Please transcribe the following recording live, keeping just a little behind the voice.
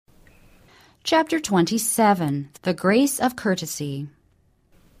Chapter 27, The Grace of Courtesy.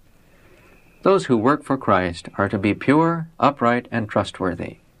 Those who work for Christ are to be pure, upright, and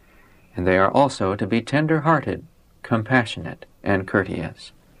trustworthy, and they are also to be tender-hearted, compassionate, and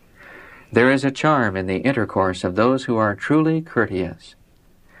courteous. There is a charm in the intercourse of those who are truly courteous.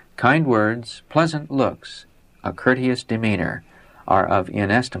 Kind words, pleasant looks, a courteous demeanor are of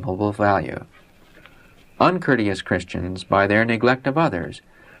inestimable value. Uncourteous Christians, by their neglect of others,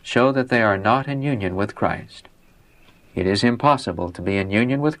 show that they are not in union with Christ. It is impossible to be in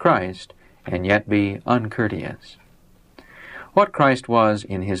union with Christ and yet be uncourteous. What Christ was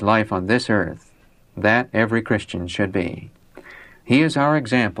in his life on this earth, that every Christian should be. He is our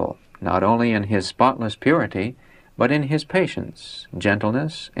example, not only in his spotless purity, but in his patience,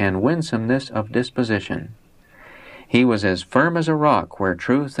 gentleness, and winsomeness of disposition. He was as firm as a rock where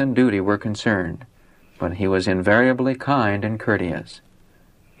truth and duty were concerned, but he was invariably kind and courteous.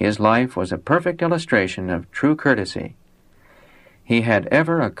 His life was a perfect illustration of true courtesy. He had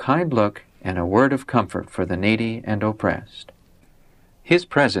ever a kind look and a word of comfort for the needy and oppressed. His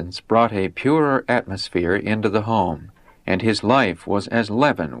presence brought a purer atmosphere into the home, and his life was as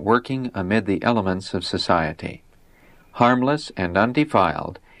leaven working amid the elements of society. Harmless and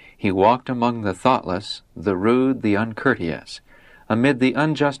undefiled, he walked among the thoughtless, the rude, the uncourteous, amid the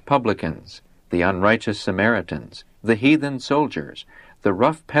unjust publicans, the unrighteous Samaritans, the heathen soldiers, the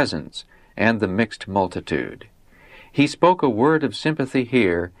rough peasants, and the mixed multitude. He spoke a word of sympathy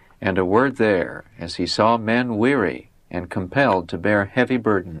here and a word there as he saw men weary and compelled to bear heavy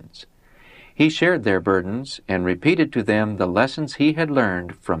burdens. He shared their burdens and repeated to them the lessons he had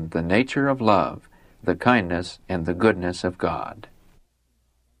learned from the nature of love, the kindness and the goodness of God.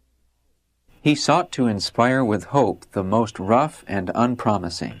 He sought to inspire with hope the most rough and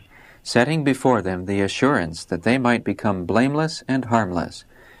unpromising, setting before them the assurance that they might become blameless and harmless,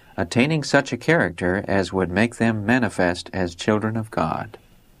 attaining such a character as would make them manifest as children of God.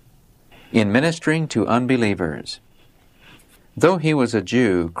 In ministering to unbelievers, though he was a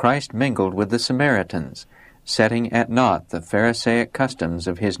Jew, Christ mingled with the Samaritans, setting at naught the Pharisaic customs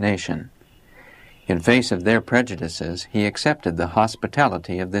of his nation. In face of their prejudices, he accepted the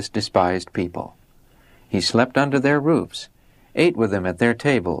hospitality of this despised people. He slept under their roofs, ate with them at their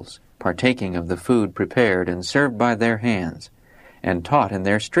tables, partaking of the food prepared and served by their hands, and taught in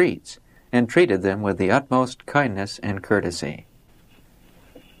their streets, and treated them with the utmost kindness and courtesy.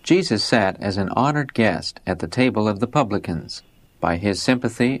 Jesus sat as an honored guest at the table of the publicans, by his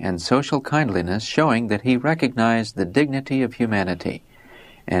sympathy and social kindliness showing that he recognized the dignity of humanity,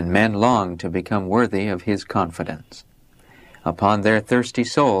 and men longed to become worthy of his confidence. Upon their thirsty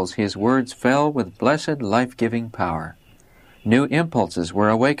souls his words fell with blessed life-giving power. New impulses were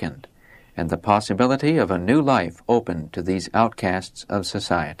awakened, and the possibility of a new life opened to these outcasts of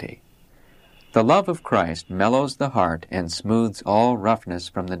society. The love of Christ mellows the heart and smooths all roughness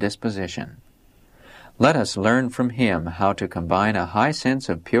from the disposition. Let us learn from him how to combine a high sense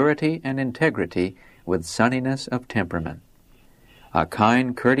of purity and integrity with sunniness of temperament. A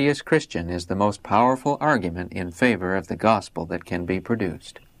kind, courteous Christian is the most powerful argument in favor of the gospel that can be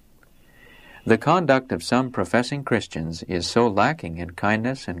produced. The conduct of some professing Christians is so lacking in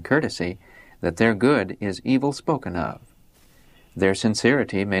kindness and courtesy that their good is evil spoken of. Their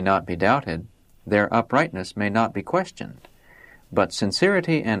sincerity may not be doubted, their uprightness may not be questioned, but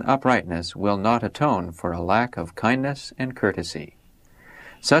sincerity and uprightness will not atone for a lack of kindness and courtesy.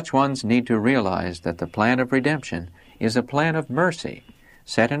 Such ones need to realize that the plan of redemption is a plan of mercy,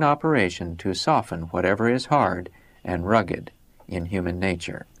 set in operation to soften whatever is hard and rugged in human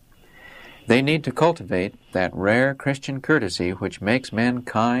nature. They need to cultivate that rare Christian courtesy which makes men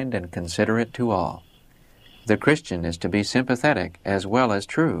kind and considerate to all. The Christian is to be sympathetic as well as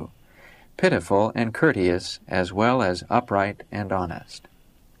true, pitiful and courteous as well as upright and honest.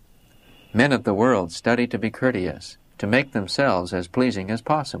 Men of the world study to be courteous, to make themselves as pleasing as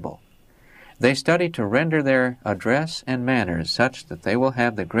possible. They study to render their address and manners such that they will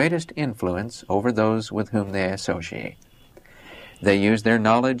have the greatest influence over those with whom they associate. They use their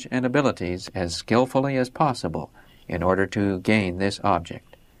knowledge and abilities as skillfully as possible in order to gain this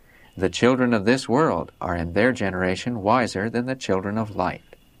object. The children of this world are in their generation wiser than the children of light.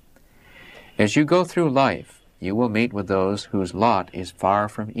 As you go through life, you will meet with those whose lot is far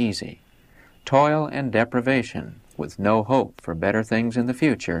from easy. Toil and deprivation, with no hope for better things in the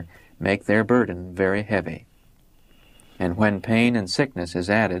future, make their burden very heavy. And when pain and sickness is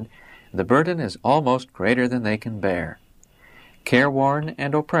added, the burden is almost greater than they can bear. Careworn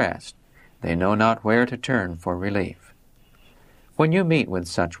and oppressed, they know not where to turn for relief. When you meet with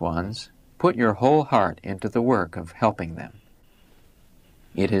such ones, put your whole heart into the work of helping them.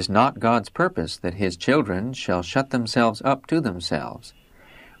 It is not God's purpose that His children shall shut themselves up to themselves.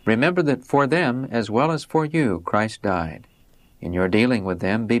 Remember that for them, as well as for you, Christ died. In your dealing with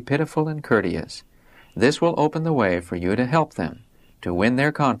them, be pitiful and courteous. This will open the way for you to help them, to win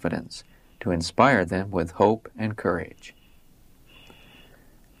their confidence, to inspire them with hope and courage.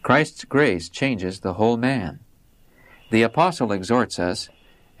 Christ's grace changes the whole man. The Apostle exhorts us,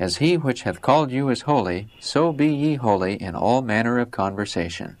 "As he which hath called you is holy, so be ye holy in all manner of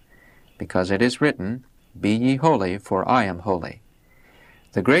conversation. Because it is written, Be ye holy, for I am holy."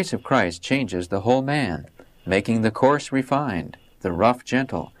 The grace of Christ changes the whole man, making the coarse refined, the rough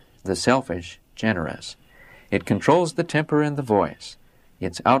gentle, the selfish generous. It controls the temper and the voice.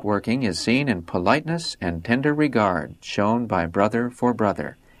 Its outworking is seen in politeness and tender regard shown by brother for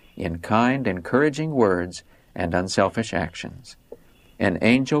brother, in kind, encouraging words and unselfish actions. An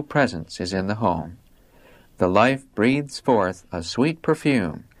angel presence is in the home. The life breathes forth a sweet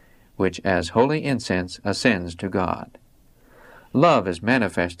perfume, which as holy incense ascends to God. Love is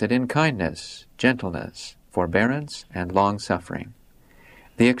manifested in kindness, gentleness, forbearance, and long-suffering.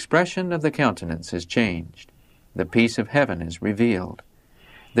 The expression of the countenance is changed. The peace of heaven is revealed.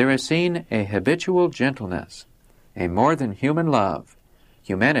 There is seen a habitual gentleness, a more than human love.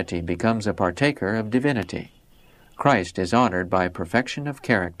 Humanity becomes a partaker of divinity. Christ is honored by perfection of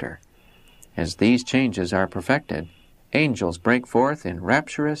character. As these changes are perfected, angels break forth in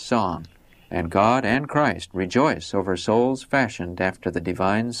rapturous song, and God and Christ rejoice over souls fashioned after the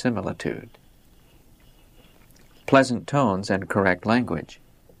divine similitude. Pleasant tones and correct language.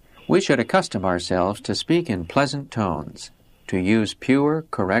 We should accustom ourselves to speak in pleasant tones, to use pure,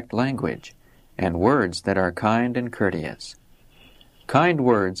 correct language, and words that are kind and courteous. Kind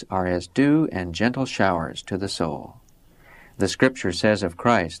words are as dew and gentle showers to the soul. The Scripture says of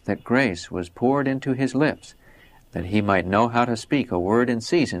Christ that grace was poured into His lips, that He might know how to speak a word in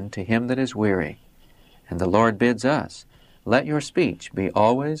season to him that is weary. And the Lord bids us, "Let your speech be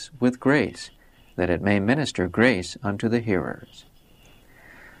always with grace, that it may minister grace unto the hearers."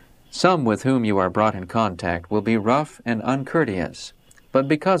 Some with whom you are brought in contact will be rough and uncourteous, but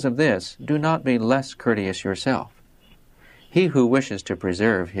because of this, do not be less courteous yourself. He who wishes to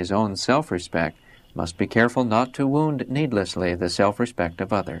preserve his own self-respect must be careful not to wound needlessly the self-respect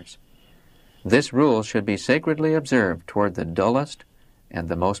of others. This rule should be sacredly observed toward the dullest and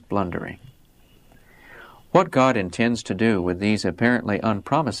the most blundering. What God intends to do with these apparently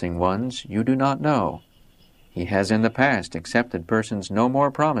unpromising ones you do not know. He has in the past accepted persons no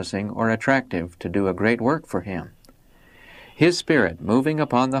more promising or attractive to do a great work for Him. His Spirit, moving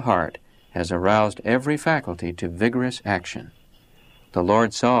upon the heart, has aroused every faculty to vigorous action. The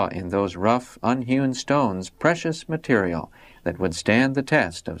Lord saw in those rough, unhewn stones precious material that would stand the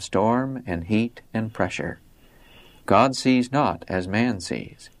test of storm and heat and pressure. God sees not as man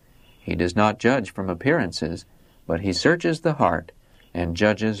sees. He does not judge from appearances, but He searches the heart and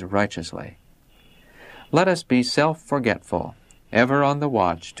judges righteously. Let us be self-forgetful, ever on the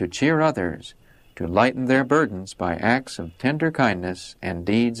watch to cheer others, to lighten their burdens by acts of tender kindness and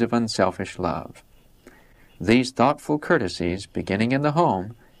deeds of unselfish love. These thoughtful courtesies, beginning in the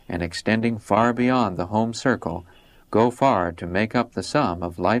home and extending far beyond the home circle, go far to make up the sum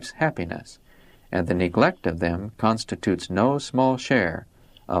of life's happiness, and the neglect of them constitutes no small share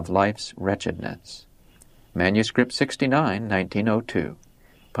of life's wretchedness. Manuscript 69, 1902.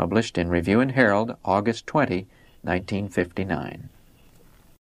 Published in Review and Herald, August 20, 1959.